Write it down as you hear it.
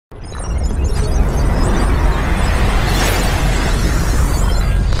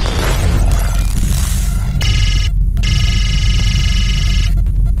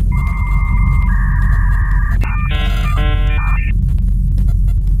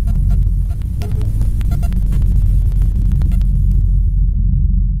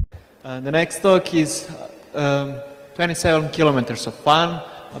The next talk is 27 kilometers of fun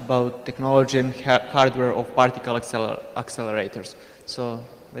about technology and hardware of particle accelerators. So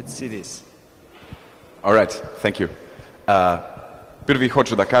let's see this. All right, thank you. Prvi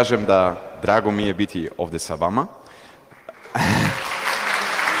hoću da kažem da drago mi je biti ovdje sa vama.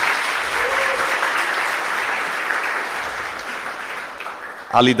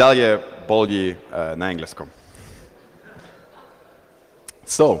 Ali dalje bolji na engleskom.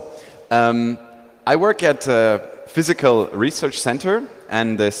 So, I work at a physical research center,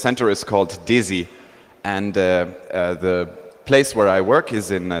 and the center is called DESI. And the place where I work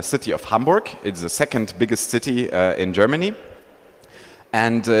is in the city of Hamburg. It's the second biggest city in Germany.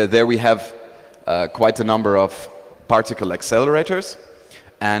 And there we have quite a number of particle accelerators.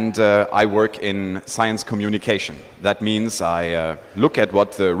 And I work in science communication. That means I look at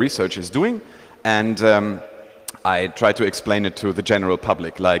what the research is doing, and I try to explain it to the general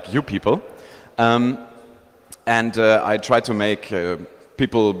public, like you people. And I try to make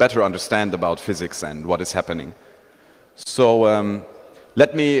people better understand about physics and what is happening. So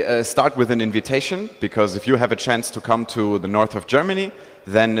let me start with an invitation, because if you have a chance to come to the north of Germany,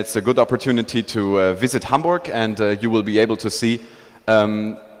 then it's a good opportunity to visit Hamburg, and you will be able to see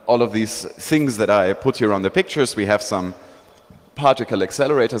all of these things that I put here on the pictures. We have some particle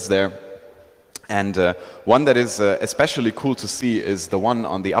accelerators there. And one that is especially cool to see is the one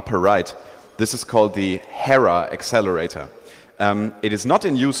on the upper right. This is called the Hera accelerator. It is not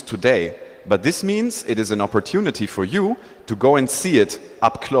in use today, but this means it is an opportunity for you to go and see it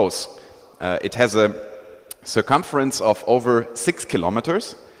up close. It has a circumference of over 6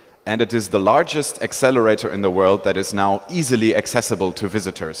 kilometers, and it is the largest accelerator in the world that is now easily accessible to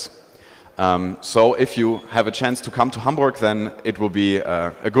visitors. So if you have a chance to come to Hamburg, then it will be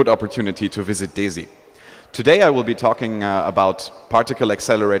a good opportunity to visit DESI. Today I will be talking about particle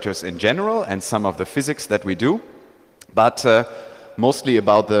accelerators in general and some of the physics that we do, but mostly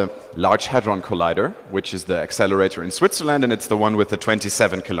about the Large Hadron Collider, which is the accelerator in Switzerland, and it's the one with the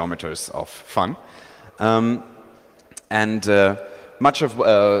 27 kilometers of fun. Much of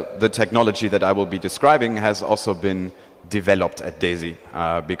the technology that I will be describing has also been developed at DESI,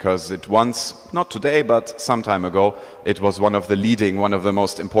 because it once, not today, but some time ago, it was one of the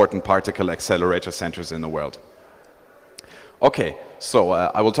most important particle accelerator centers in the world. Okay, so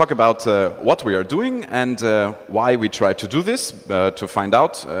I will talk about what we are doing and why we try to do this, to find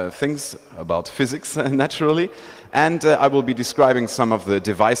out things about physics, naturally. And I will be describing some of the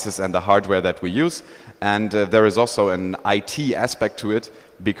devices and the hardware that we use. And there is also an IT aspect to it,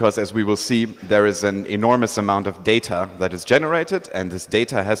 because as we will see, there is an enormous amount of data that is generated, and this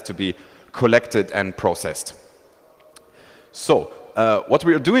data has to be collected and processed. So what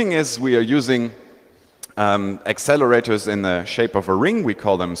we are doing is we are using accelerators in the shape of a ring. We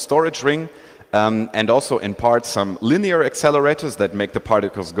call them storage ring, and also in part some linear accelerators that make the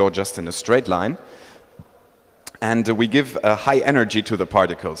particles go just in a straight line. And we give a high energy to the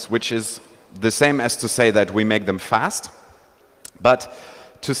particles, which is the same as to say that we make them fast. But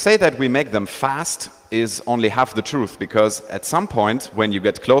to say that we make them fast is only half the truth, because at some point, when you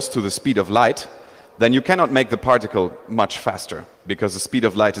get close to the speed of light, then you cannot make the particle much faster, because the speed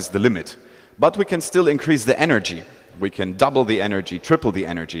of light is the limit. But we can still increase the energy. We can double the energy, triple the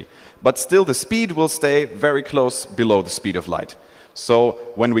energy, but still the speed will stay very close below the speed of light. So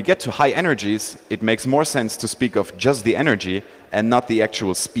when we get to high energies, it makes more sense to speak of just the energy and not the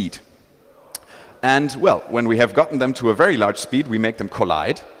actual speed. And well, when we have gotten them to a very large speed, we make them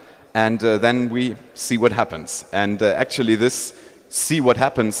collide, and then we see what happens. And actually this see what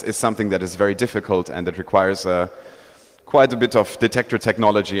happens is something that is very difficult, and it requires quite a bit of detector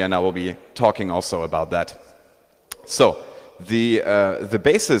technology, and I will be talking also about that. So the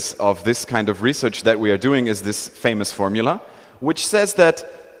basis of this kind of research that we are doing is this famous formula, which says that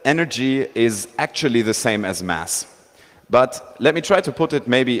energy is actually the same as mass. But let me try to put it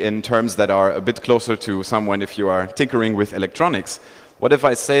maybe in terms that are a bit closer to someone if you are tinkering with electronics. What if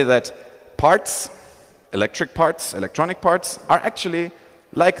I say that parts, electronic parts, are actually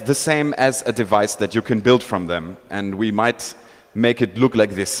like the same as a device that you can build from them, and we might make it look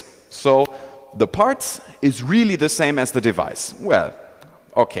like this. So the parts is really the same as the device. Well,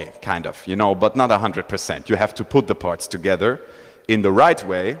 okay, kind of, but not 100%. You have to put the parts together in the right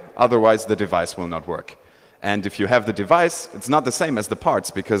way, otherwise the device will not work. And if you have the device, it's not the same as the parts,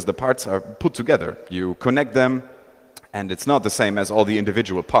 because the parts are put together. You connect them, and it's not the same as all the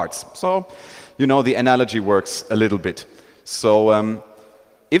individual parts. So, the analogy works a little bit. So,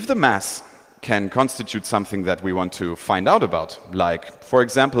 if the mass can constitute something that we want to find out about, like, for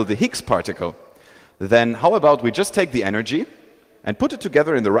example, the Higgs particle, then how about we just take the energy, and put it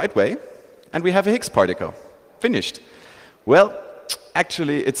together in the right way, and we have a Higgs particle. Finished. Well,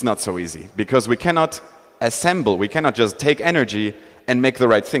 actually, it's not so easy, because we cannot assemble, we cannot just take energy and make the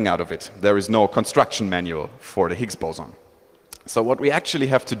right thing out of it. There is no construction manual for the Higgs boson. So what we actually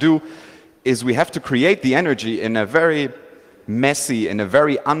have to do is we have to create the energy in a very messy, in a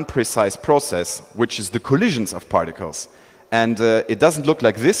very unprecise process, which is the collisions of particles. And it doesn't look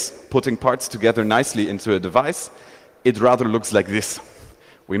like this, putting parts together nicely into a device. It rather looks like this.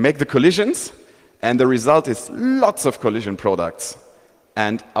 We make the collisions, and the result is lots of collision products.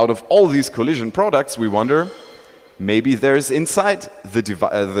 And out of all these collision products, we wonder, maybe there's inside the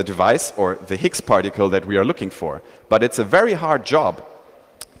device or the Higgs particle that we are looking for. But it's a very hard job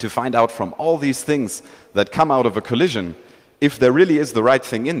to find out from all these things that come out of a collision if there really is the right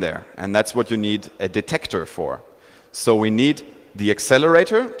thing in there. And that's what you need a detector for. So we need the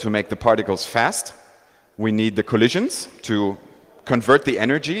accelerator to make the particles fast. We need the collisions to convert the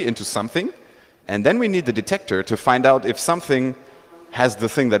energy into something. And then we need the detector to find out if something has the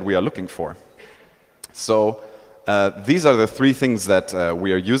thing that we are looking for. So these are the three things that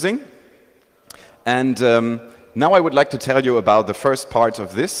we are using. And now I would like to tell you about the first part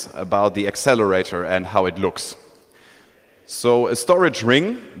of this, about the accelerator and how it looks. So a storage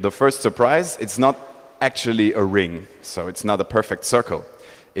ring, the first surprise, it's not actually a ring, so it's not a perfect circle.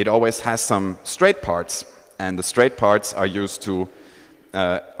 It always has some straight parts, and the straight parts are used to,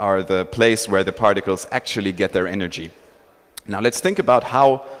 are the place where the particles actually get their energy. Now let's think about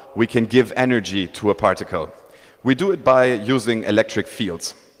how we can give energy to a particle. We do it by using electric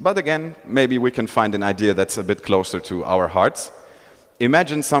fields. But again, maybe we can find an idea that's a bit closer to our hearts.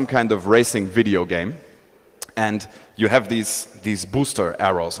 Imagine some kind of racing video game, and you have these booster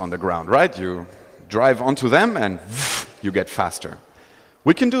arrows on the ground, right? You drive onto them and you get faster.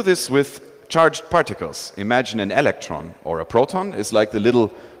 We can do this with charged particles. Imagine an electron or a proton is like the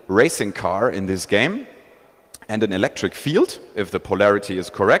little racing car in this game, and an electric field, if the polarity is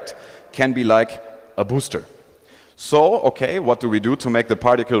correct, can be like a booster. So, okay, what do we do to make the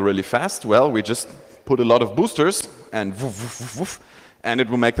particle really fast? Well, we just put a lot of boosters and woof, woof, woof, woof, and it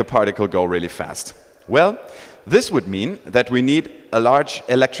will make the particle go really fast. Well, this would mean that we need a large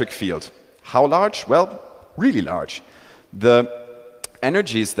electric field. How large? Well, really large. The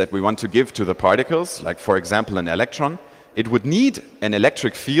energies that we want to give to the particles, like for example an electron, it would need an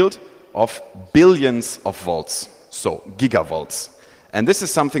electric field of billions of volts, so gigavolts. And this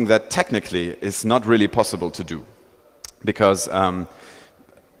is something that technically is not really possible to do. Because,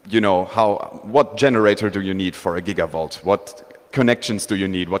 you know, what generator do you need for a gigavolt? What connections do you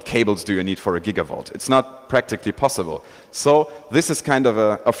need? What cables do you need for a gigavolt? It's not practically possible. So this is kind of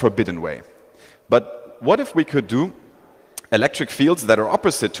a forbidden way. But what if we could do electric fields that are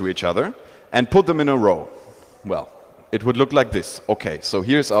opposite to each other and put them in a row? Well, it would look like this. Okay, so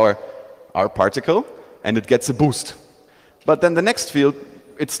here's our particle, and it gets a boost. But then the next field,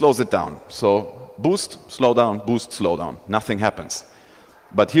 it slows it down. So boost, slow down, nothing happens.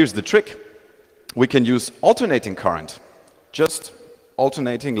 But here's the trick. We can use alternating current, just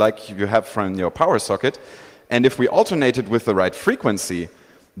alternating like you have from your power socket. And if we alternate it with the right frequency,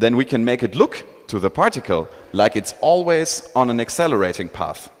 then we can make it look to the particle like it's always on an accelerating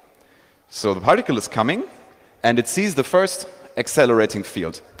path. So the particle is coming, and it sees the first accelerating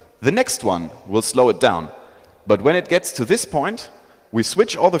field. The next one will slow it down. But when it gets to this point, we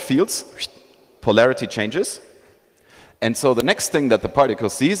switch all the fields, polarity changes, and so the next thing that the particle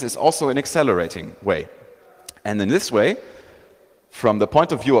sees is also an accelerating way. And in this way, from the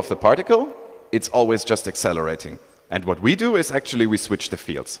point of view of the particle, it's always just accelerating. And what we do is actually we switch the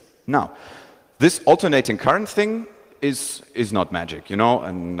fields. Now, this alternating current thing is not magic, you know,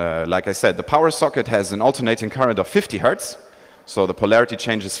 and like I said, the power socket has an alternating current of 50 Hertz, so the polarity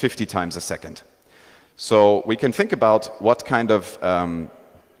changes 50 times a second. So we can think about what kind of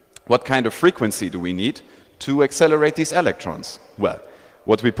frequency do we need to accelerate these electrons? Well,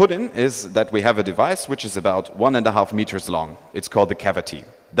 what we put in is that we have a device which is about 1.5 meters long. It's called the cavity.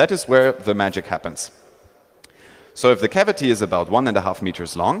 That is where the magic happens. So if the cavity is about 1.5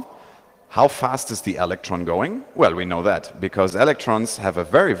 meters long, how fast is the electron going? Well, we know that because electrons have a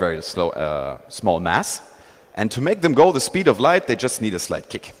very, very small mass, and to make them go the speed of light, they just need a slight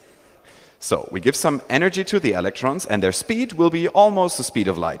kick. So we give some energy to the electrons, and their speed will be almost the speed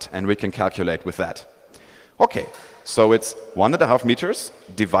of light, and we can calculate with that. Okay, so it's 1.5 meters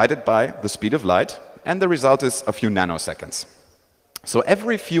divided by the speed of light, and the result is a few nanoseconds. So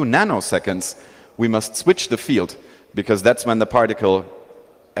every few nanoseconds, we must switch the field, because that's when the particle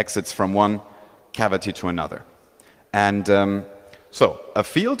exits from one cavity to another. And so a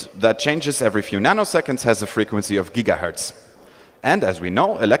field that changes every few nanoseconds has a frequency of gigahertz. And as we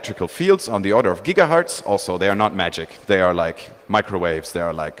know, electrical fields on the order of gigahertz, also they are not magic. They are like microwaves, they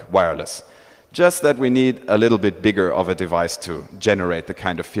are like wireless. Just that we need a little bit bigger of a device to generate the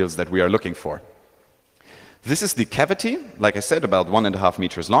kind of fields that we are looking for. This is the cavity, like I said, about 1.5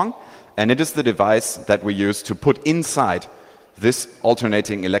 meters long, and it is the device that we use to put inside this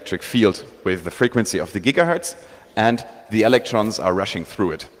alternating electric field with the frequency of the gigahertz, and the electrons are rushing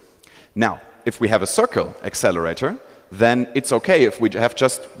through it. Now, if we have a circle accelerator, then it's okay if we have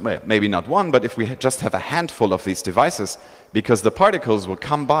just, well, maybe not one, but if we just have a handful of these devices, because the particles will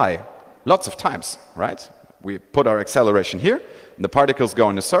come by lots of times, right? We put our acceleration here, and the particles go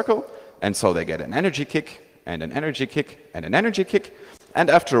in a circle, and so they get an energy kick, and an energy kick, and an energy kick, and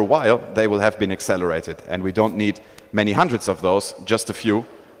after a while, they will have been accelerated, and we don't need many hundreds of those, just a few,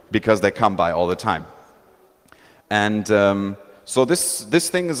 because they come by all the time. And so this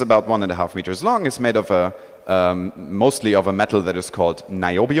thing is about 1.5 meters long. It's made of a mostly of a metal that is called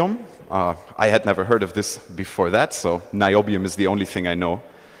niobium. I had never heard of this before that, so niobium is the only thing I know.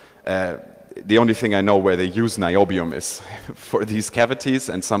 The only thing I know where they use niobium is for these cavities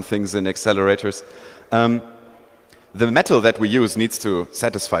and some things in accelerators. The metal that we use needs to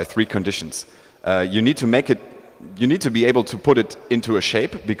satisfy 3 conditions. You need to be able to put it into a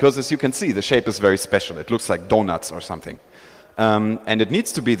shape, because as you can see, the shape is very special. It looks like donuts or something. And it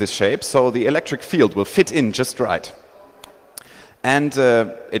needs to be this shape, so the electric field will fit in just right. And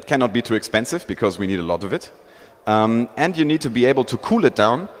it cannot be too expensive, because we need a lot of it. And you need to be able to cool it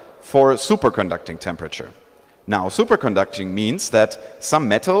down for superconducting temperature. Now, superconducting means that some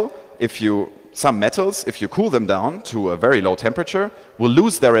metals, if you cool them down to a very low temperature, will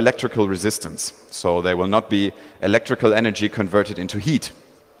lose their electrical resistance. So they will not be electrical energy converted into heat.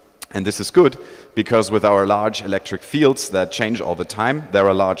 And this is good, because with our large electric fields that change all the time, there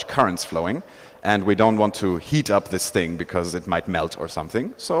are large currents flowing, and we don't want to heat up this thing because it might melt or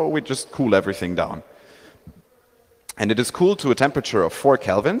something, so we just cool everything down. And it is cooled to a temperature of 4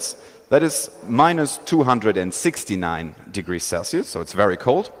 kelvins, that is minus 269 degrees Celsius, so it's very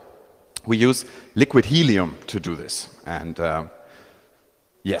cold. We use liquid helium to do this, and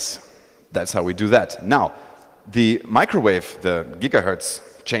yes, that's how we do that. Now, the microwave, the gigahertz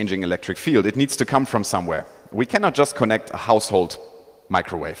changing electric field, it needs to come from somewhere. We cannot just connect a household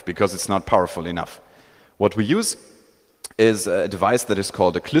microwave, because it's not powerful enough. What we use is a device that is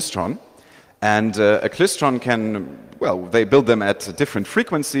called a klystron, and a klystron can, well, they build them at different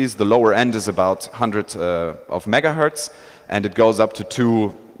frequencies. The lower end is about 100 of megahertz, and it goes up to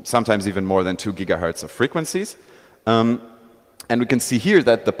 2, sometimes even more than 2 gigahertz of frequencies. And we can see here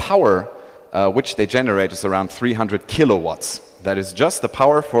that the power which they generate is around 300 kilowatts. That is just the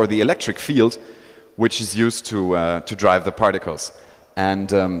power for the electric field which is used to drive the particles.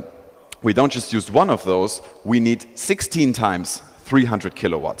 And we don't just use one of those, we need 16 times 300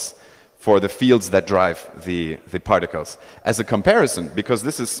 kilowatts for the fields that drive the particles. As a comparison, because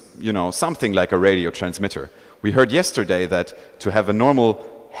this is, you know, something like a radio transmitter. We heard yesterday that to have a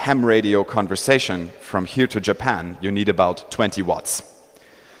normal ham radio conversation from here to Japan, you need about 20 watts.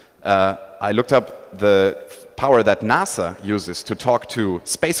 I looked up the power that NASA uses to talk to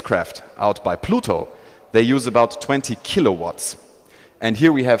spacecraft out by Pluto. They use about 20 kilowatts. And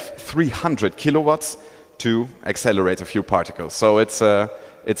here we have 300 kilowatts to accelerate a few particles. So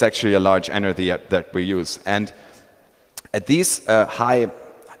it's actually a large energy that we use. And at these high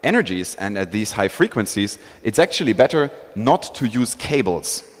energies and at these high frequencies, it's actually better not to use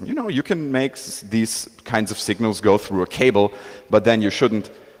cables. You know, you can make these kinds of signals go through a cable, but then you shouldn't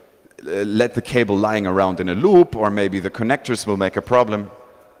let the cable lying around in a loop, or maybe the connectors will make a problem.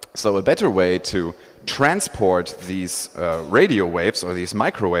 So a better way to transport these radio waves or these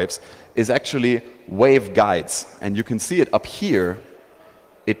microwaves is actually wave guides. And you can see it up here.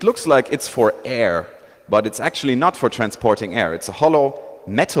 It looks like it's for air, but it's actually not for transporting air. It's a hollow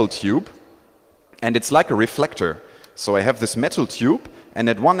metal tube, and it's like a reflector. So I have this metal tube, and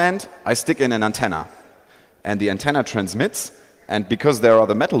at one end I stick in an antenna, and the antenna transmits, and because there are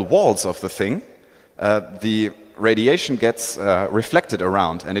the metal walls of the thing, the radiation gets reflected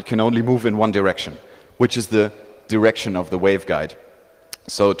around, and it can only move in one direction, which is the direction of the waveguide.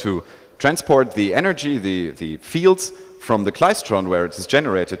 So to transport the energy, the fields, from the klystron where it is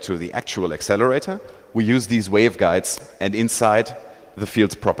generated to the actual accelerator, we use these waveguides, and inside the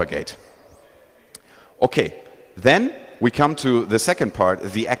fields propagate. Okay, then we come to the second part,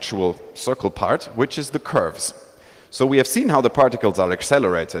 the actual circle part, which is the curves. So we have seen how the particles are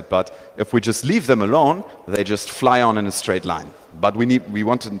accelerated, but if we just leave them alone, they just fly on in a straight line. But we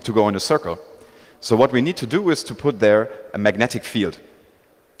want them to go in a circle. So what we need to do is to put there a magnetic field.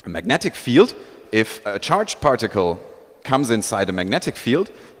 A magnetic field, if a charged particle comes inside a magnetic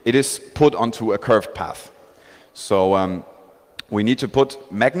field, it is put onto a curved path. So we need to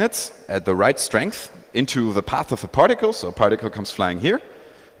put magnets at the right strength into the path of the particle. So a particle comes flying here,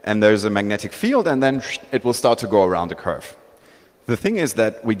 and there's a magnetic field, and then it will start to go around the curve. The thing is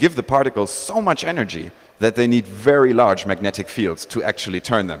that we give the particles so much energy that they need very large magnetic fields to actually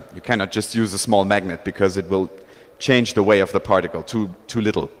turn them. You cannot just use a small magnet because it will change the way of the particle too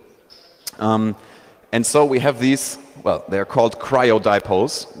little. And so we have these, well, they're called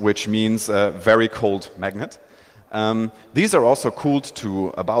cryodipoles, which means a very cold magnet. These are also cooled to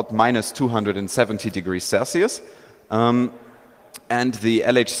about minus 270 degrees Celsius. And the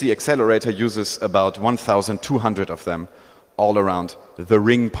LHC accelerator uses about 1,200 of them all around the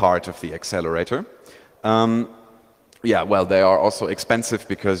ring part of the accelerator. Yeah, well, they are also expensive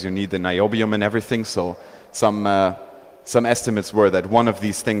because you need the niobium and everything. So some estimates were that one of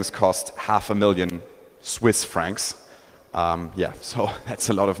these things cost 500,000 Swiss francs. Yeah, so that's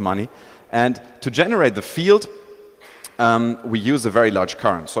a lot of money. And to generate the field, we use a very large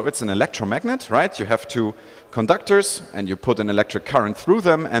current. So it's an electromagnet, right? You have two conductors, and you put an electric current through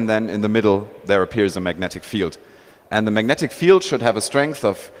them, and then in the middle there appears a magnetic field. And the magnetic field should have a strength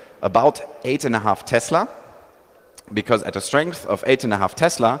of about 8.5 Tesla, because at a strength of 8.5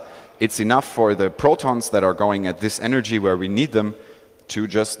 Tesla, it's enough for the protons that are going at this energy where we need them to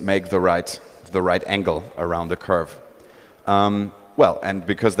just make the right angle around the curve. Well, and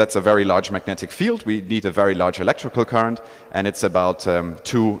because that's a very large magnetic field, we need a very large electrical current, and it's about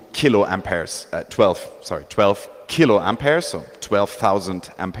 2 kiloamperes, 12 kiloamperes, so 12,000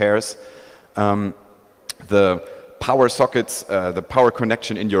 amperes. The power sockets, the power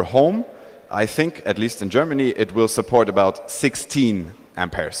connection in your home, I think, at least in Germany, it will support about 16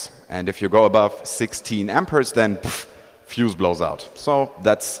 amperes. And if you go above 16 amperes, then fuse blows out. So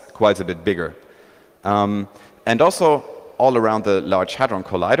that's quite a bit bigger. And also, all around the Large Hadron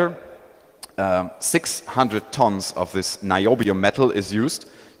Collider, 600 tons of this niobium metal is used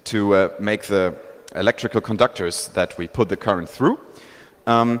to make the electrical conductors that we put the current through.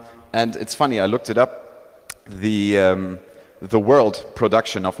 And it's funny, I looked it up. The world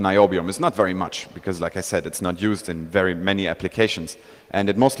production of niobium is not very much because, like I said, it's not used in very many applications. And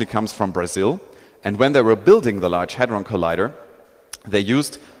it mostly comes from Brazil. And when they were building the Large Hadron Collider, they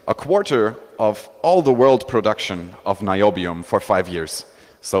used a quarter of all the world production of niobium for 5 years.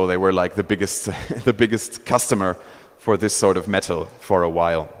 So they were like the biggest, the biggest customer for this sort of metal for a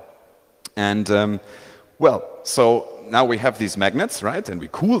while. And well, so now we have these magnets, right? And we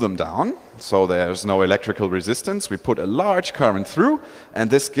cool them down, so there's no electrical resistance. We put a large current through, and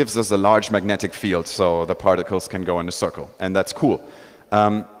this gives us a large magnetic field, so the particles can go in a circle, and that's cool.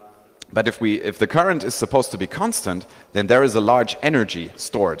 But if the current is supposed to be constant, then there is a large energy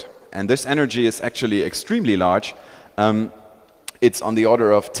stored. And this energy is actually extremely large. It's on the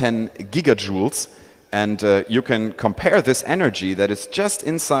order of 10 gigajoules. And you can compare this energy that is just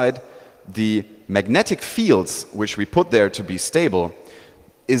inside the magnetic fields, which we put there to be stable,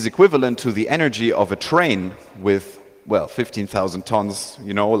 is equivalent to the energy of a train with, well, 15,000 tons,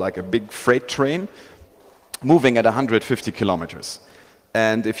 you know, like a big freight train, moving at 150 kilometers.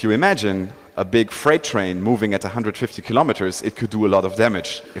 And if you imagine a big freight train moving at 150 kilometers, it could do a lot of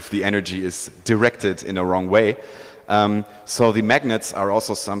damage if the energy is directed in a wrong way. So the magnets are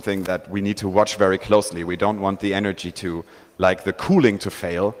also something that we need to watch very closely. We don't want the energy to, like the cooling to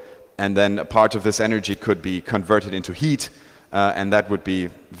fail, and then a part of this energy could be converted into heat, and that would be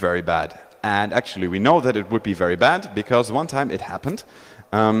very bad. And actually, we know that it would be very bad because one time it happened.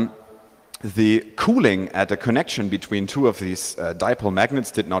 The cooling at a connection between two of these dipole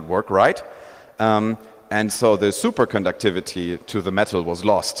magnets did not work right. And so the superconductivity to the metal was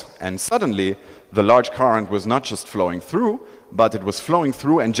lost. And suddenly, the large current was not just flowing through, but it was flowing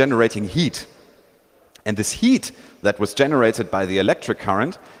through and generating heat. And this heat that was generated by the electric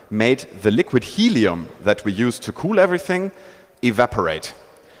current made the liquid helium that we use to cool everything evaporate.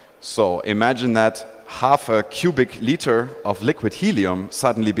 So imagine that half a cubic liter of liquid helium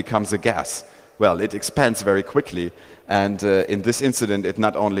suddenly becomes a gas. Well, it expands very quickly. And in this incident, it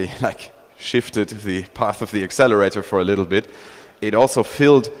not only shifted the path of the accelerator for a little bit, it also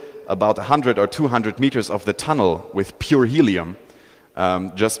filled about 100 or 200 meters of the tunnel with pure helium,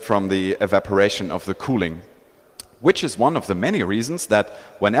 just from the evaporation of the cooling. Which is one of the many reasons that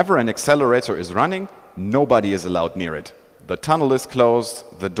whenever an accelerator is running, nobody is allowed near it. The tunnel is closed,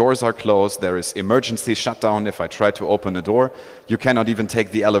 the doors are closed, there is emergency shutdown if I try to open a door. You cannot even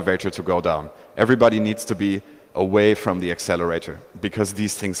take the elevator to go down. Everybody needs to be away from the accelerator because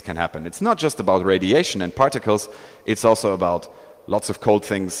these things can happen. It's not just about radiation and particles, it's also about lots of cold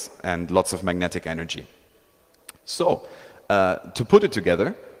things and lots of magnetic energy. So, to put it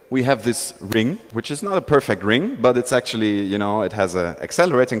together, we have this ring, which is not a perfect ring, but it's actually, you know, it has an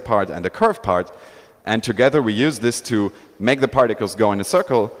accelerating part and a curved part. And together we use this to make the particles go in a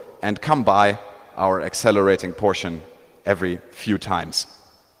circle and come by our accelerating portion every few times.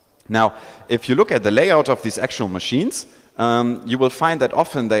 Now, if you look at the layout of these actual machines, you will find that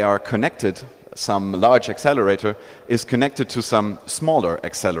often they are connected. Some large accelerator is connected to some smaller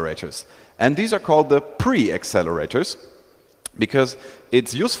accelerators. And these are called the pre-accelerators, because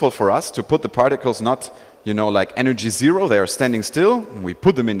it's useful for us to put the particles not, you know, like energy zero, they are standing still, we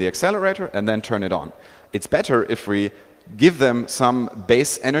put them in the accelerator and then turn it on. It's better if we give them some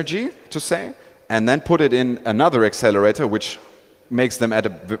base energy, to say, and then put it in another accelerator which makes them at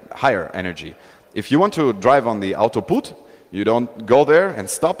a higher energy. If you want to drive on the Autoput, you don't go there and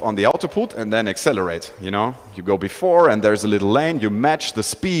stop on the Autoput and then accelerate, you know. You go before and there's a little lane, you match the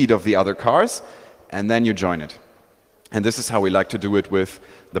speed of the other cars and then you join it. And this is how we like to do it with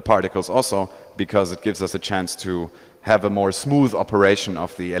the particles also, because it gives us a chance to have a more smooth operation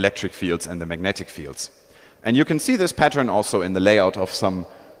of the electric fields and the magnetic fields. And you can see this pattern also in the layout of some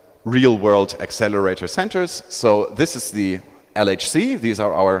real-world accelerator centers. So this is the LHC. These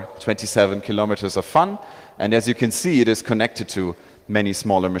are our 27 kilometers of fun. And as you can see, it is connected to many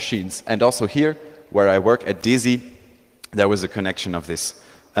smaller machines. And also here, where I work at DESI, there was a connection of this.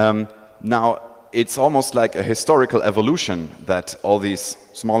 Now, it's almost like a historical evolution that all these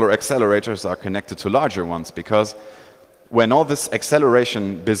smaller accelerators are connected to larger ones, because when all this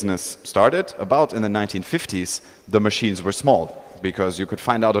acceleration business started, about in the 1950s, the machines were small, because you could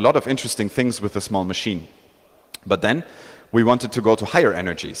find out a lot of interesting things with a small machine. But then we wanted to go to higher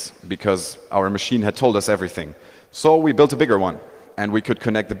energies, because our machine had told us everything. So we built a bigger one, and we could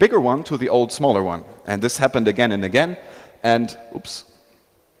connect the bigger one to the old smaller one. And this happened again and again, and oops.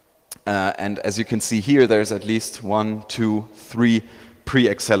 And as you can see here, there's at least 1, 2, 3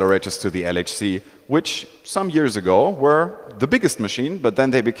 pre-accelerators to the LHC, which some years ago were the biggest machine, but then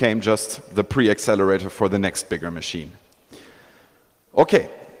they became just the pre-accelerator for the next bigger machine. Okay,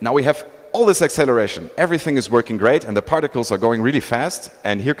 now we have all this acceleration. Everything is working great, and the particles are going really fast.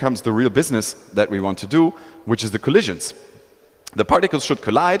 And here comes the real business that we want to do, which is the collisions. The particles should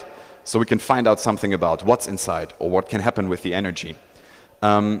collide, so we can find out something about what's inside or what can happen with the energy.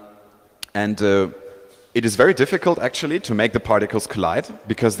 It is very difficult, actually, to make the particles collide,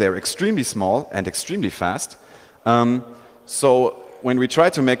 because they're extremely small and extremely fast. So when we try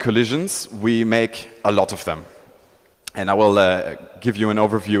to make collisions, we make a lot of them. And I will give you an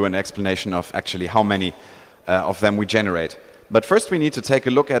overview and explanation of actually how many of them we generate. But first we need to take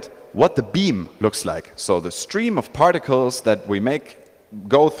a look at what the beam looks like. So the stream of particles that we make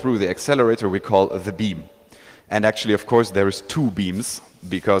go through the accelerator we call the beam. And actually, of course, there is 2 beams,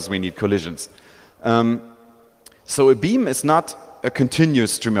 because we need collisions. So a beam is not a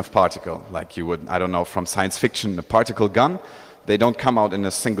continuous stream of particle, like you would, I don't know, from science fiction, a particle gun. They don't come out in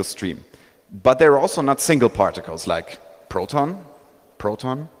a single stream. But they're also not single particles, like proton,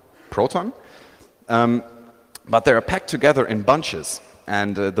 proton, proton. But they're packed together in bunches.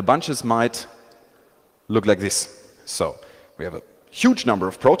 And the bunches might look like this. So we have a huge number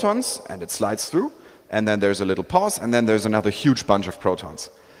of protons, and it slides through. And then there's a little pause, and then there's another huge bunch of protons.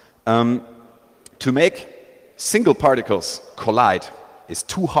 To make single particles collide is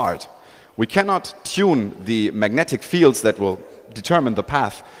too hard. We cannot tune the magnetic fields that will determine the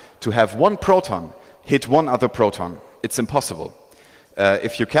path to have one proton hit one other proton. It's impossible.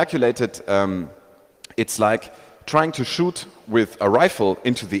 If you calculate it, it's like trying to shoot with a rifle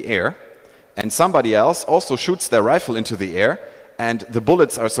into the air, and somebody else also shoots their rifle into the air, and the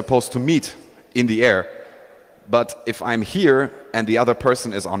bullets are supposed to meet in the air. But if I'm here and the other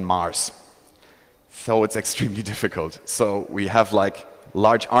person is on Mars, so it's extremely difficult. So we have like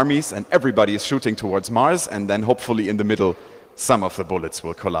large armies and everybody is shooting towards Mars, and then hopefully in the middle some of the bullets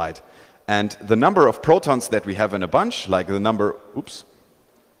will collide. And the number of protons that we have in a bunch, like the number,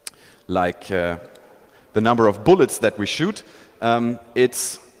 the number of bullets that we shoot,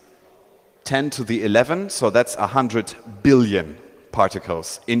 it's 10 to the 11, so that's 100 billion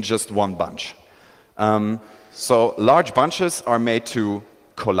particles in just one bunch. So large bunches are made to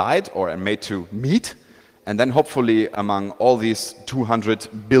collide or are made to meet, and then hopefully among all these 200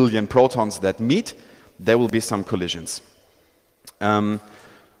 billion protons that meet, there will be some collisions.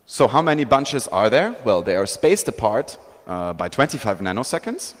 So how many bunches are there? Well, they are spaced apart by 25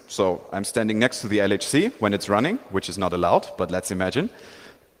 nanoseconds. So I'm standing next to the LHC when it's running, which is not allowed, but let's imagine.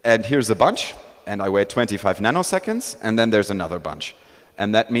 And here's a bunch, and I wait 25 nanoseconds, and then there's another bunch.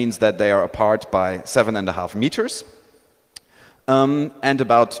 And that means that they are apart by 7.5 meters. And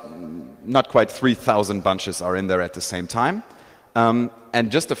about not quite 3,000 bunches are in there at the same time.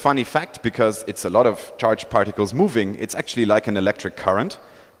 And just a funny fact, because it's a lot of charged particles moving, it's actually like an electric current.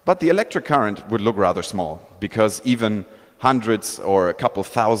 But the electric current would look rather small, because even hundreds or a couple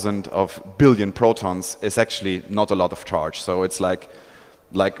thousand of billion protons is actually not a lot of charge. So it's like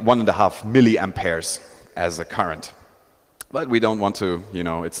 1.5 milliamperes as a current. But we don't want to,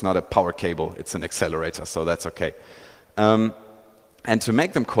 it's not a power cable, it's an accelerator, so that's okay. And to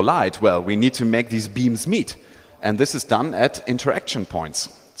make them collide, well, we need to make these beams meet. And this is done at interaction points.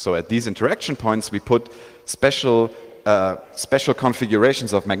 So at these interaction points, we put special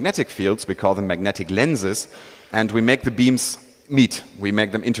configurations of magnetic fields, we call them magnetic lenses, and we make the beams meet, we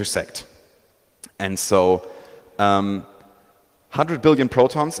make them intersect. And so 100 billion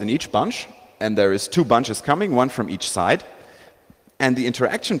protons in each bunch, and there is 2 bunches coming, one from each side. And the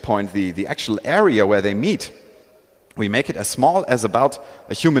interaction point, the actual area where they meet, we make it as small as about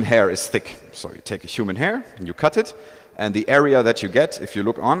a human hair is thick. So you take a human hair and you cut it, and the area that you get, if you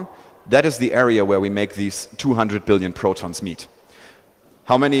look on, that is the area where we make these 200 billion protons meet.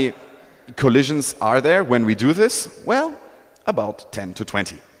 How many collisions are there when we do this? Well, about 10 to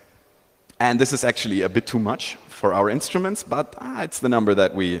 20. And this is actually a bit too much for our instruments, but it's the number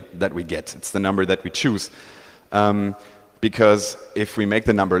that we get. It's the number that we choose. Because if we make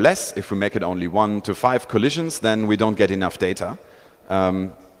the number less, if we make it only 1 to 5 collisions, then we don't get enough data.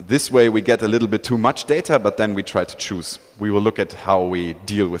 This way we get a little bit too much data, but then we try to choose. We will look at how we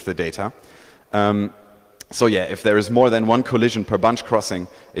deal with the data. So yeah, if there is more than 1 collision per bunch crossing,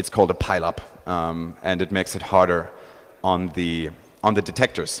 it's called a pileup, and it makes it harder on the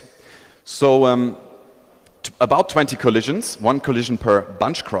detectors. So about 20 collisions, 1 collision per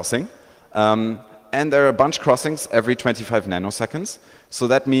bunch crossing. And there are bunch crossings every 25 nanoseconds. So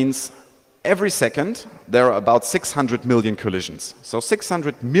that means every second there are about 600 million collisions. So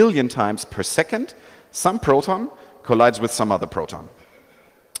 600 million times per second, some proton collides with some other proton.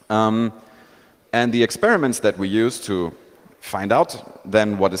 And the experiments that we use to find out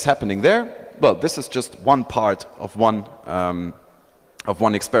then what is happening there, well, this is just one part of one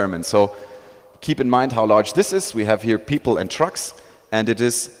experiment. So keep in mind how large this is. We have here people and trucks, and it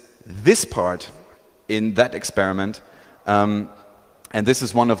is this part in that experiment, and this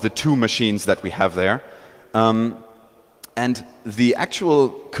is one of the 2 machines that we have there. And the actual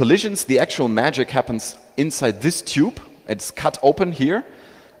collisions, the actual magic happens inside this tube. It's cut open here.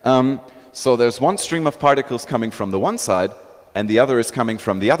 So there's one stream of particles coming from the one side, and the other is coming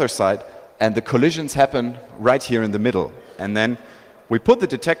from the other side, and the collisions happen right here in the middle. And then we put the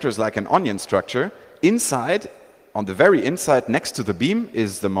detectors like an onion structure. Inside, on the very inside, next to the beam,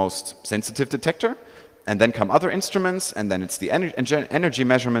 is the most sensitive detector. And then come other instruments, and then it's the energy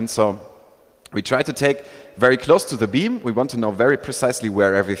measurement. So we try to take very close to the beam. We want to know very precisely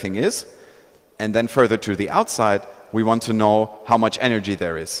where everything is. And then further to the outside, we want to know how much energy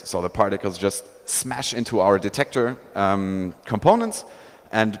there is. So the particles just smash into our detector components,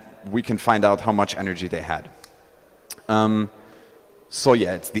 and we can find out how much energy they had. So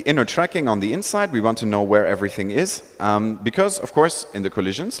yeah, it's the inner tracking on the inside. We want to know where everything is. Because, of course, in the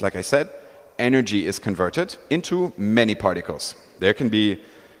collisions, like I said, energy is converted into many particles. There can be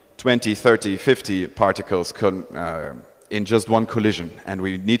 20, 30, 50 particles in just one collision, and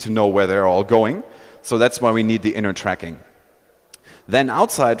we need to know where they're all going. So that's why we need the inner tracking. Then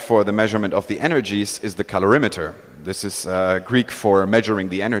outside for the measurement of the energies is the calorimeter. This is Greek for measuring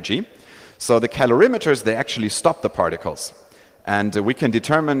the energy. So the calorimeters, they actually stop the particles. And we can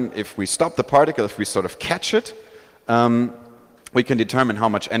determine if we stop the particle, if we sort of catch it, we can determine how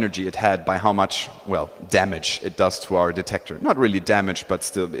much energy it had by how much, well, damage it does to our detector. Not really damage, but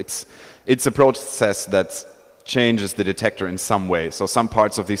still it's a process that changes the detector in some way. So some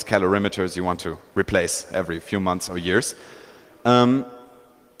parts of these calorimeters you want to replace every few months or years. And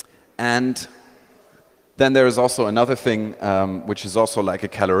then there is also another thing which is also like a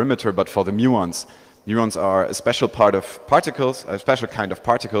calorimeter, but for the muons. Muons are a special part of particles, a special kind of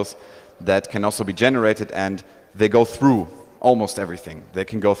particles that can also be generated, and they go through almost everything. They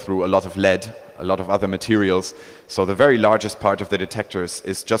can go through a lot of lead, a lot of other materials. So the very largest part of the detectors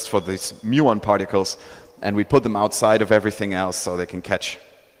is just for these muon particles, and we put them outside of everything else so they can catch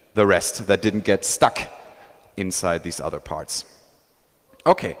the rest that didn't get stuck inside these other parts.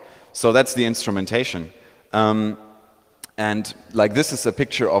 Okay, so that's the instrumentation. And like this is a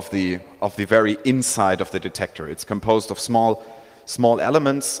picture of the very inside of the detector. It's composed of small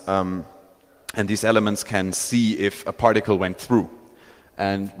elements, and these elements can see if a particle went through.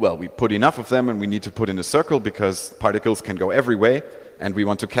 And well, we put enough of them, and we need to put in a circle because particles can go every way, and we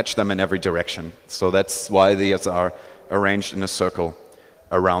want to catch them in every direction. So that's why these are arranged in a circle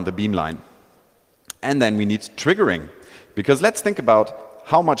around the beamline. And then we need triggering, because let's think about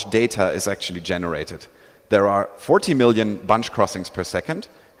how much data is actually generated. There are 40 million bunch crossings per second,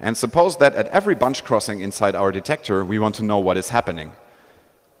 and suppose that at every bunch crossing inside our detector, we want to know what is happening.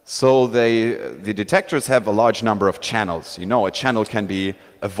 So the detectors have a large number of channels. You know, a channel can be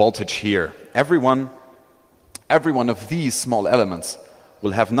a voltage here. Every one of these small elements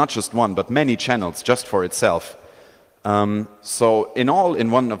will have not just one, but many channels just for itself. So in all, in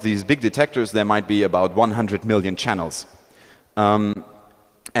one of these big detectors, there might be about 100 million channels.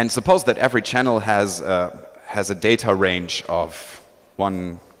 And suppose that every channel has a data range of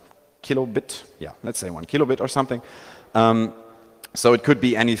 1 kilobit. Yeah, let's say 1 kilobit or something. So it could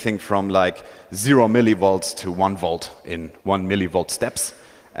be anything from like 0 millivolts to 1 volt in 1 millivolt steps.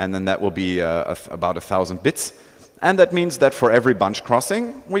 And then that will be about 1,000 bits. And that means that for every bunch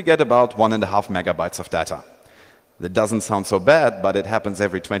crossing, we get about 1.5 megabytes of data. That doesn't sound so bad, but it happens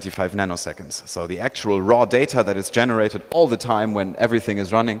every 25 nanoseconds. So the actual raw data that is generated all the time when everything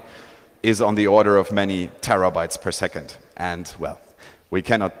is running is on the order of many terabytes per second. And, well, we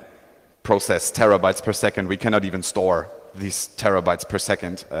cannot process terabytes per second. We cannot even store these terabytes per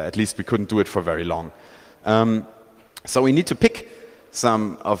second. At least we couldn't do it for very long. So we need to pick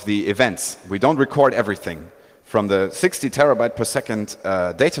some of the events. We don't record everything. From the 60 terabyte per second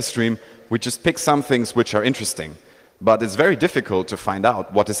data stream, we just pick some things which are interesting. But it's very difficult to find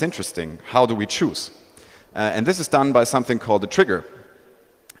out what is interesting. How do we choose? And this is done by something called a trigger.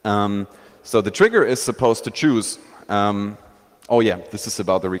 So the trigger is supposed to choose, oh yeah, this is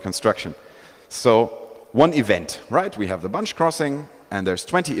about the reconstruction. So one event, right? We have the bunch crossing, and there's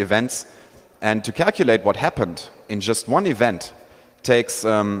 20 events. And to calculate what happened in just one event takes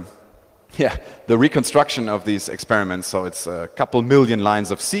the reconstruction of these experiments. So it's a couple million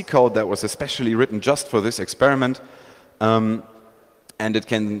lines of C code that was especially written just for this experiment. And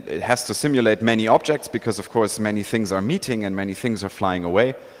it has to simulate many objects because, of course, many things are meeting and many things are flying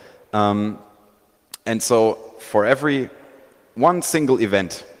away. And so for every one single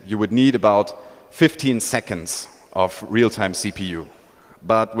event, you would need about 15 seconds of real-time CPU.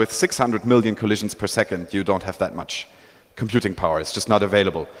 But with 600 million collisions per second, you don't have that much computing power. It's just not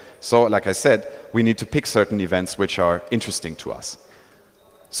available. So, like I said, we need to pick certain events which are interesting to us.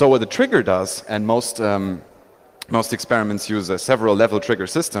 So what the trigger does, and most experiments use a several level trigger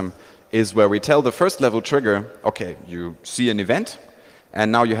system, is where we tell the first level trigger, okay, you see an event,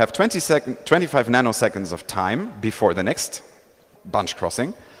 and now you have 25 nanoseconds of time before the next bunch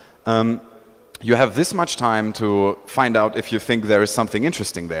crossing. You have this much time to find out if you think there is something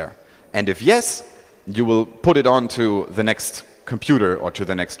interesting there. And if yes, you will put it on to the next computer or to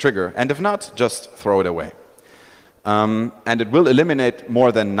the next trigger. And if not, just throw it away. And it will eliminate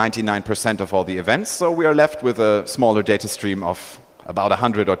more than 99% of all the events. So we are left with a smaller data stream of about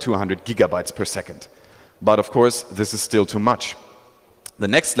 100 or 200 gigabytes per second. But of course, this is still too much. The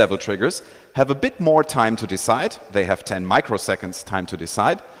next level triggers have a bit more time to decide. They have 10 microseconds time to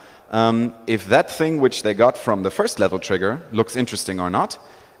decide if that thing which they got from the first level trigger looks interesting or not.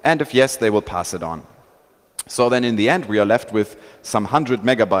 And if yes, they will pass it on. So then in the end, we are left with some 100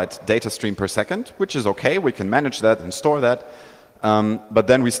 megabyte data stream per second, which is okay. We can manage that and store that. But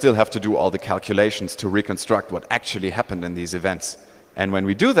then we still have to do all the calculations to reconstruct what actually happened in these events. And when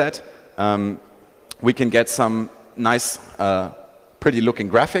we do that, we can get some nice, pretty looking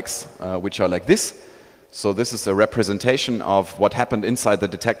graphics, which are like this. So this is a representation of what happened inside the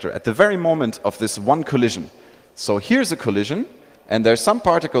detector at the very moment of this one collision. So here's a collision, and there's some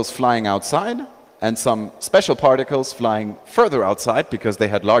particles flying outside, and some special particles flying further outside because they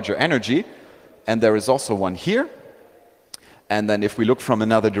had larger energy. And there is also one here. And then if we look from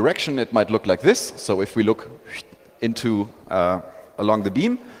another direction, it might look like this. So if we look into along the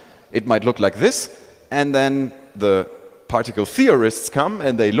beam, it might look like this. And then the particle theorists come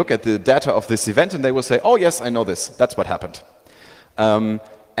and they look at the data of this event and they will say, oh yes, I know this. That's what happened.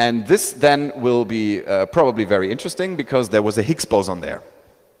 And this then will be probably very interesting because there was a Higgs boson there.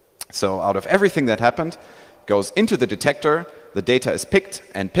 So out of everything that happened, goes into the detector, the data is picked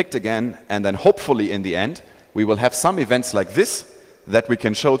and picked again, and then hopefully in the end, we will have some events like this that we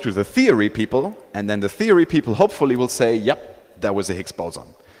can show to the theory people, and then the theory people hopefully will say, yep, that was a Higgs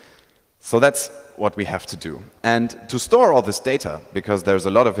boson. So that's what we have to do. And to store all this data, because there's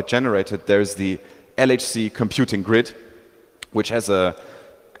a lot of it generated, there's the LHC computing grid, which has a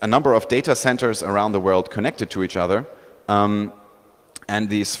number of data centers around the world connected to each other. And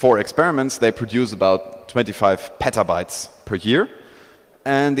these 4 experiments, they produce about 25 petabytes per year.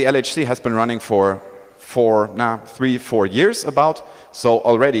 And the LHC has been running for 3-4 years about. So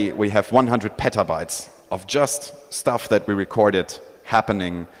already we have 100 petabytes of just stuff that we recorded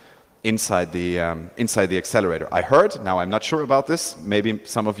happening inside the accelerator. I heard, now I'm not sure about this, maybe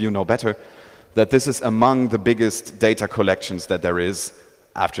some of you know better, that this is among the biggest data collections that there is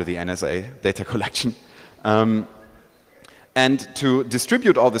after the NSA data collection. And to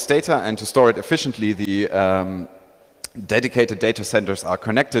distribute all this data and to store it efficiently, the dedicated data centers are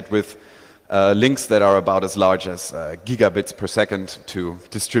connected with links that are about as large as gigabits per second to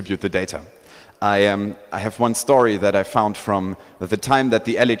distribute the data. I have one story that I found from the time that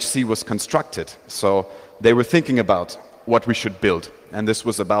the LHC was constructed. So they were thinking about what we should build, and this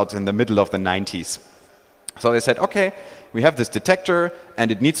was about in the middle of the 90s. So they said, okay, we have this detector,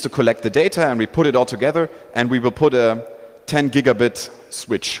 and it needs to collect the data, and we put it all together, and we will put a 10 gigabit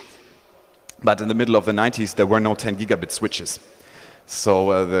switch. But in the middle of the 90s, there were no 10 gigabit switches.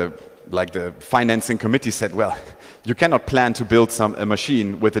 So the financing committee said, well, you cannot plan to build a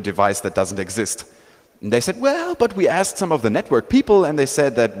machine with a device that doesn't exist. And they said, well, but we asked some of the network people, and they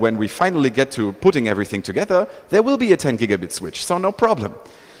said that when we finally get to putting everything together, there will be a 10 gigabit switch, so no problem.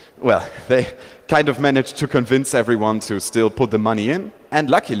 Well, they kind of managed to convince everyone to still put the money in, and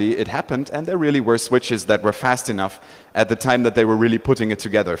luckily it happened, and there really were switches that were fast enough at the time that they were really putting it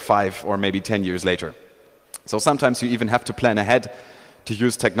together 5 or maybe 10 years later. So sometimes you even have to plan ahead to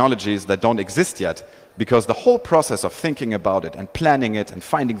use technologies that don't exist yet, because the whole process of thinking about it and planning it and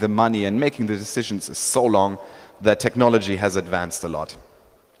finding the money and making the decisions is so long that technology has advanced a lot.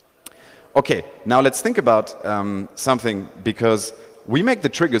 Okay, now let's think about something, because we make the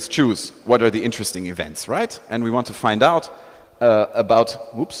triggers choose what are the interesting events, right? And we want to find out about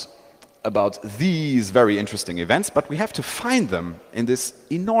these very interesting events, but we have to find them in this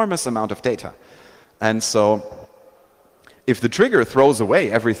enormous amount of data. And so if the trigger throws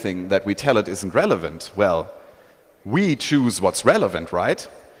away everything that we tell it isn't relevant, well, we choose what's relevant, right?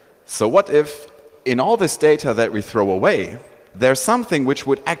 So what if in all this data that we throw away, there's something which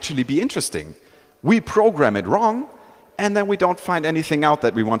would actually be interesting? We program it wrong, and then we don't find anything out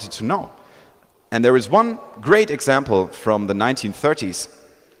that we wanted to know. And there is one great example from the 1930s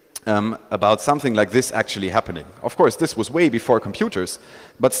about something like this actually happening. Of course, this was way before computers,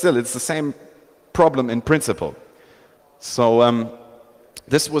 but still, it's the same problem in principle. So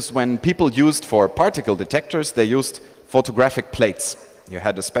this was when people used for particle detectors, they used photographic plates. You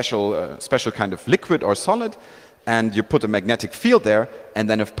had a special kind of liquid or solid, and you put a magnetic field there, and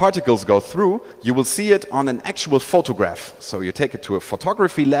then if particles go through, you will see it on an actual photograph. So you take it to a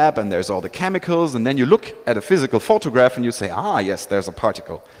photography lab, and there's all the chemicals, and then you look at a physical photograph, and you say, ah, yes, there's a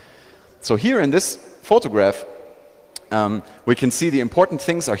particle. So here in this photograph, we can see the important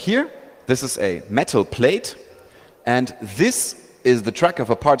things are here. This is a metal plate, and this is the track of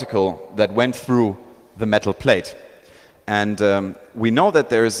a particle that went through the metal plate. And we know that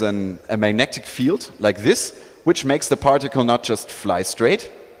there's a magnetic field like this, which makes the particle not just fly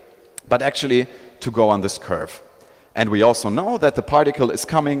straight, but actually to go on this curve. And we also know that the particle is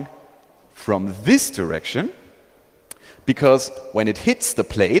coming from this direction, because when it hits the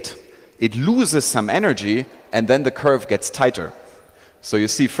plate, it loses some energy, and then the curve gets tighter. So you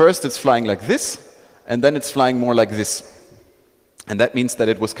see, first it's flying like this, and then it's flying more like this. And that means that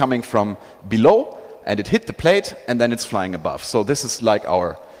it was coming from below, and it hit the plate, and then it's flying above. So this is like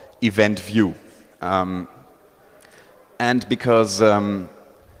our event view. And because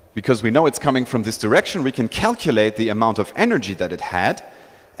we know it's coming from this direction, we can calculate the amount of energy that it had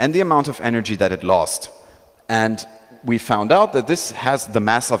and the amount of energy that it lost. And we found out that this has the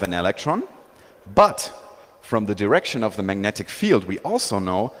mass of an electron, but from the direction of the magnetic field, we also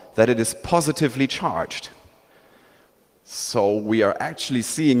know that it is positively charged. So we are actually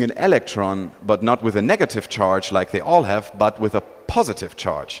seeing an electron, but not with a negative charge like they all have, but with a positive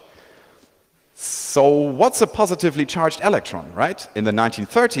charge. So what's a positively charged electron, right? In the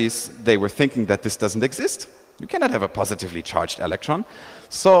 1930s, they were thinking that this doesn't exist. You cannot have a positively charged electron.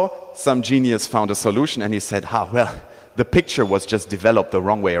 So some genius found a solution, and he said, well, the picture was just developed the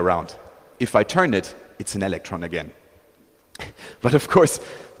wrong way around. If I turn it, it's an electron again. But of course,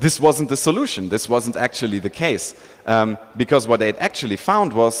 this wasn't the solution. This wasn't actually the case, because what they had actually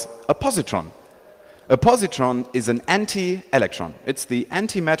found was a positron. A positron is an anti-electron. It's the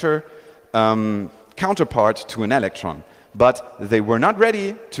antimatter counterpart to an electron. But they were not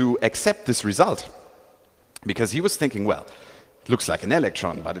ready to accept this result, because he was thinking, well, it looks like an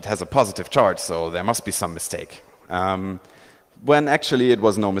electron, but it has a positive charge, so there must be some mistake. When actually it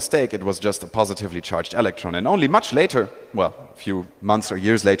was no mistake, it was just a positively charged electron. And only much later, well, a few months or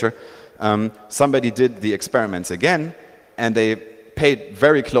years later, somebody did the experiments again, and they paid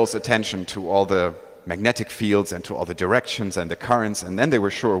very close attention to all the magnetic fields and to all the directions and the currents, and then they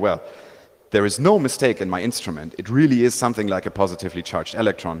were sure, well, there is no mistake in my instrument. It really is something like a positively charged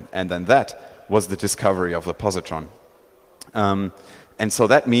electron. And then that was the discovery of the positron. And so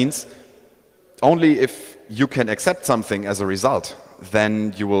that means only if you can accept something as a result,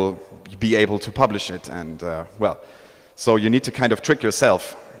 then you will be able to publish it. And well, so you need to kind of trick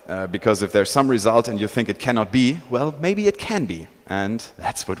yourself, because if there's some result and you think it cannot be, well, maybe it can be. And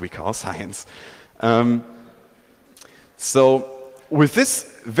that's what we call science. So with this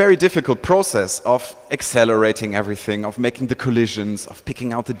very difficult process of accelerating everything, of making the collisions, of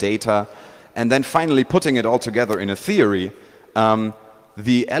picking out the data, and then finally putting it all together in a theory,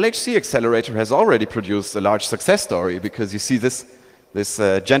 the LHC accelerator has already produced a large success story, because you see this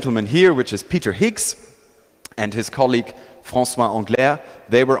gentleman here, which is Peter Higgs, and his colleague François Englert.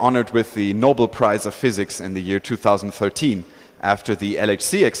 They were honored with the Nobel Prize of Physics in the year 2013, after the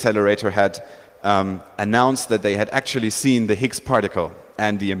LHC accelerator had announced that they had actually seen the Higgs particle.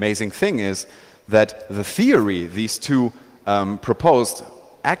 And the amazing thing is that the theory these two proposed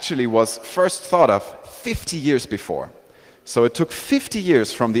actually was first thought of 50 years before. So it took 50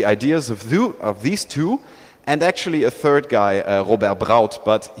 years from the ideas of these two, and actually a third guy, Robert Braut,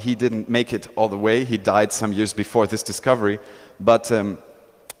 but he didn't make it all the way. He died some years before this discovery. But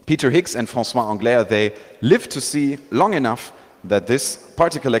Peter Higgs and François Englert, they lived to see long enough that this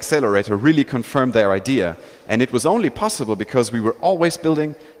particle accelerator really confirmed their idea. And it was only possible because we were always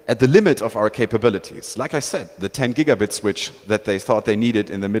building at the limit of our capabilities. Like I said, the 10 gigabit switch that they thought they needed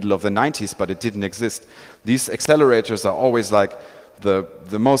in the middle of the 90s, but it didn't exist. These accelerators are always like the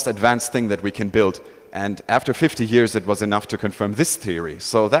most advanced thing that we can build. And after 50 years, it was enough to confirm this theory.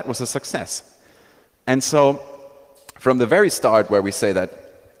 So that was a success. And so from the very start, where we say that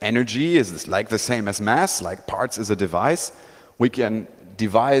energy is like the same as mass, like parts is a device, we can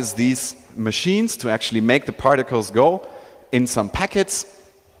devise these machines to actually make the particles go in some packets,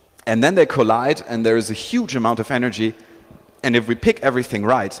 and then they collide, and there is a huge amount of energy. And if we pick everything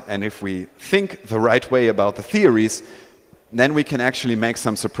right, and if we think the right way about the theories, then we can actually make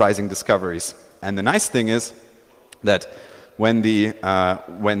some surprising discoveries. And the nice thing is that when the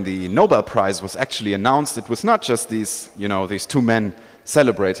Nobel Prize was actually announced, it was not just these two men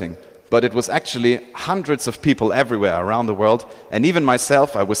celebrating, but it was actually hundreds of people everywhere around the world. And even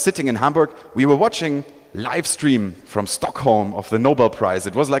myself, I was sitting in Hamburg, we were watching live stream from Stockholm of the Nobel Prize.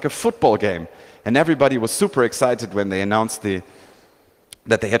 It was like a football game. And everybody was super excited when they announced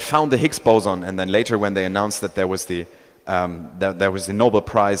that they had found the Higgs boson, and then later when they announced that there was the Nobel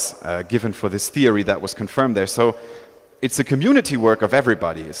Prize given for this theory that was confirmed there. So it's a community work of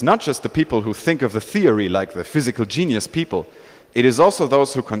everybody. It's not just the people who think of the theory like the physical genius people. It is also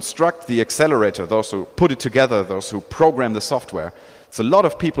those who construct the accelerator, those who put it together, those who program the software. It's a lot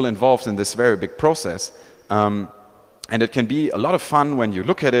of people involved in this very big process. And it can be a lot of fun when you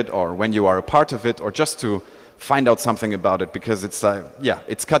look at it, or when you are a part of it, or just to find out something about it, because it's,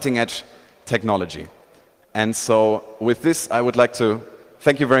 it's cutting edge technology. And so with this, I would like to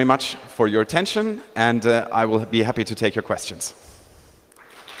thank you very much for your attention, and I will be happy to take your questions.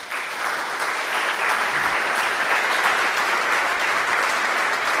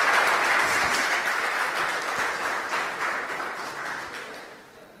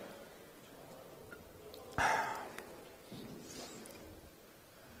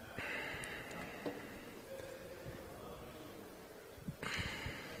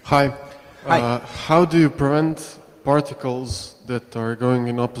 Hi. Hi. How do you prevent particles that are going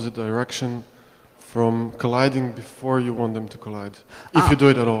in opposite direction from colliding before you want them to collide, if you do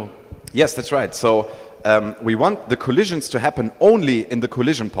it at all? Yes, that's right. So we want the collisions to happen only in the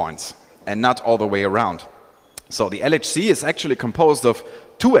collision points and not all the way around. So the LHC is actually composed of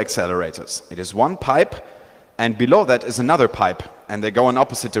two accelerators. It is one pipe, and below that is another pipe, and they go in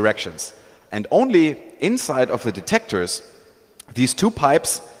opposite directions. And only inside of the detectors, these two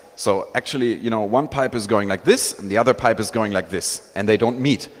pipes, so actually, one pipe is going like this, and the other pipe is going like this, and they don't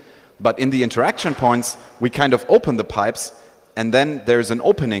meet. But in the interaction points, we kind of open the pipes, and then there's an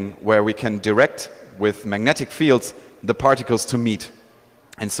opening where we can direct with magnetic fields the particles to meet.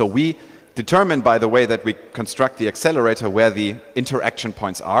 And so we determine by the way that we construct the accelerator where the interaction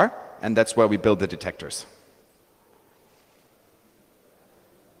points are, and that's where we build the detectors.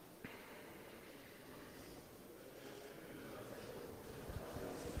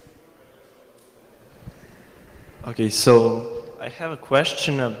 Okay, so I have a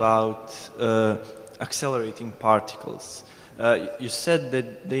question about accelerating particles. You said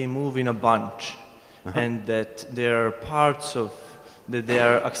that they move in a bunch, and that there are parts of that they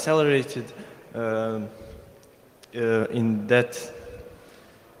are accelerated in that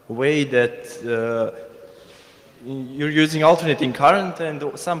way that you're using alternating current, and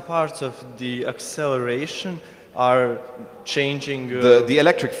some parts of the acceleration are changing. The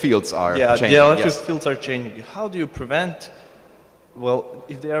electric fields are yeah, changing. the electric yes. fields are changing. How do you prevent? Well,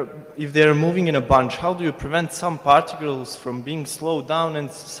 if they are moving in a bunch, how do you prevent some particles from being slowed down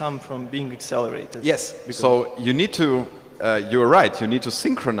and some from being accelerated? Yes. So you need to. You're right. You need to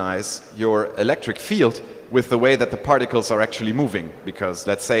synchronize your electric field with the way that the particles are actually moving. Because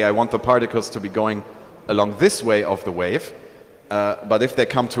let's say I want the particles to be going along this way of the wave, but if they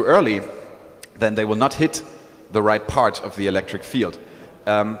come too early, then they will not hit the right part of the electric field.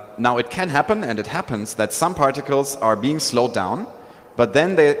 Now it can happen, and it happens, that some particles are being slowed down, but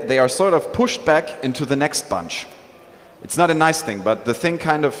then they are sort of pushed back into the next bunch. It's not a nice thing, but the thing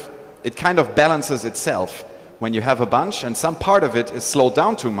kind of balances itself. When you have a bunch and some part of it is slowed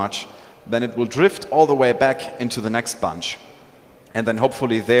down too much, then it will drift all the way back into the next bunch. And then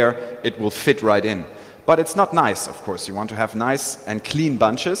hopefully there it will fit right in. But it's not nice, of course. You want to have nice and clean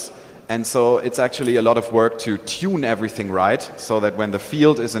bunches. And so it's actually a lot of work to tune everything right, so that when the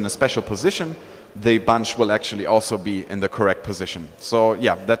field is in a special position, the bunch will actually also be in the correct position. So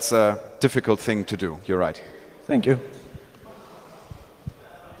yeah, that's a difficult thing to do. You're right. Thank you.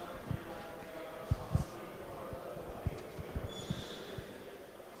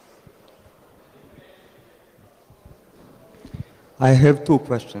 I have two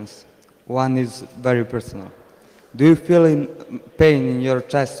questions. One is very personal. Do you feel pain in your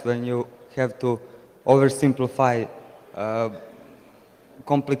chest when you have to oversimplify a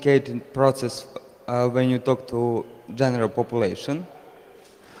complicated process when you talk to general population?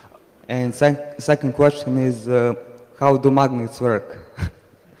 And second question is, how do magnets work?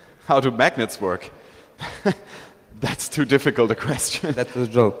 How do magnets work? That's too difficult a question. That was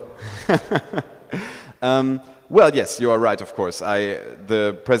a joke. Well, yes, you are right, of course.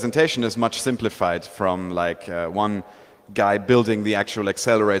 The presentation is much simplified from like one guy building the actual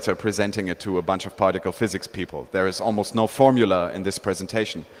accelerator, presenting it to a bunch of particle physics people. There is almost no formula in this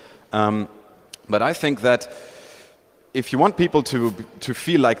presentation. But I think that if you want people to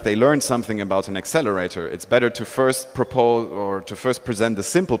feel like they learned something about an accelerator, it's better to first propose or to first present the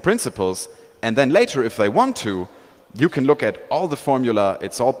simple principles, and then later, if they want to, you can look at all the formula.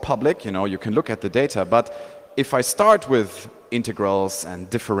 It's all public, you can look at the data. But if I start with integrals and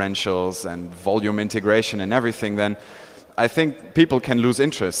differentials and volume integration and everything, then I think people can lose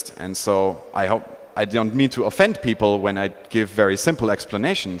interest. And so I don't mean to offend people when I give very simple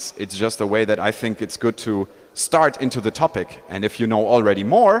explanations. It's just a way that I think it's good to start into the topic. And if you know already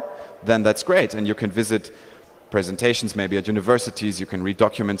more, then that's great. And you can visit presentations maybe at universities, you can read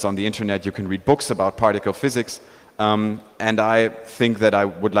documents on the internet, you can read books about particle physics. And I think that I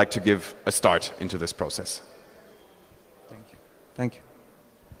would like to give a start into this process. Thank you.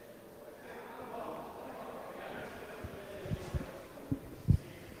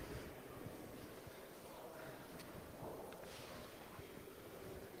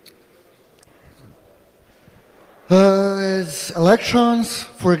 As electrons,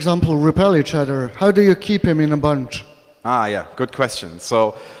 for example, repel each other, how do you keep them in a bunch? Yeah, good question.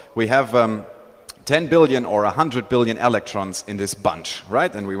 So we have 10 billion or 100 billion electrons in this bunch,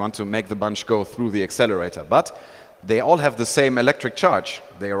 right? And we want to make the bunch go through the accelerator. But they all have the same electric charge.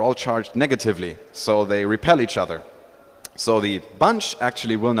 They are all charged negatively, so they repel each other. So the bunch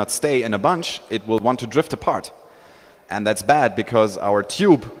actually will not stay in a bunch, it will want to drift apart. And that's bad because our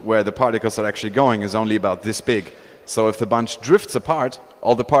tube where the particles are actually going is only about this big. So if the bunch drifts apart,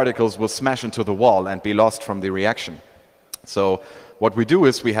 all the particles will smash into the wall and be lost from the reaction. So what we do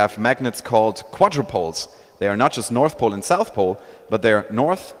is we have magnets called quadrupoles. They are not just North Pole and South Pole, but they're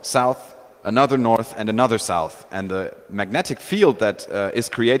north, south, another north, and another south. And the magnetic field that is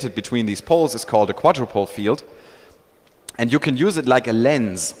created between these poles is called a quadrupole field. And you can use it like a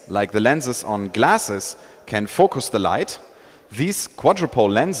lens, like the lenses on glasses can focus the light. These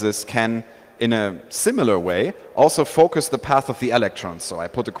quadrupole lenses can, in a similar way, also focus the path of the electrons. So I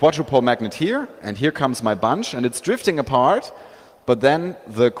put a quadrupole magnet here, and here comes my bunch, and it's drifting apart, but then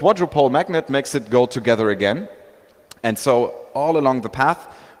the quadrupole magnet makes it go together again. And so all along the path,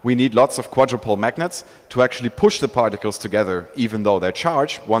 we need lots of quadrupole magnets to actually push the particles together, even though their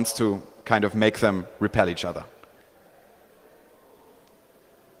charge wants to kind of make them repel each other.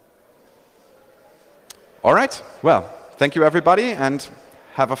 All right, well, thank you everybody, and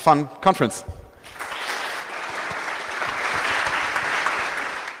have a fun conference.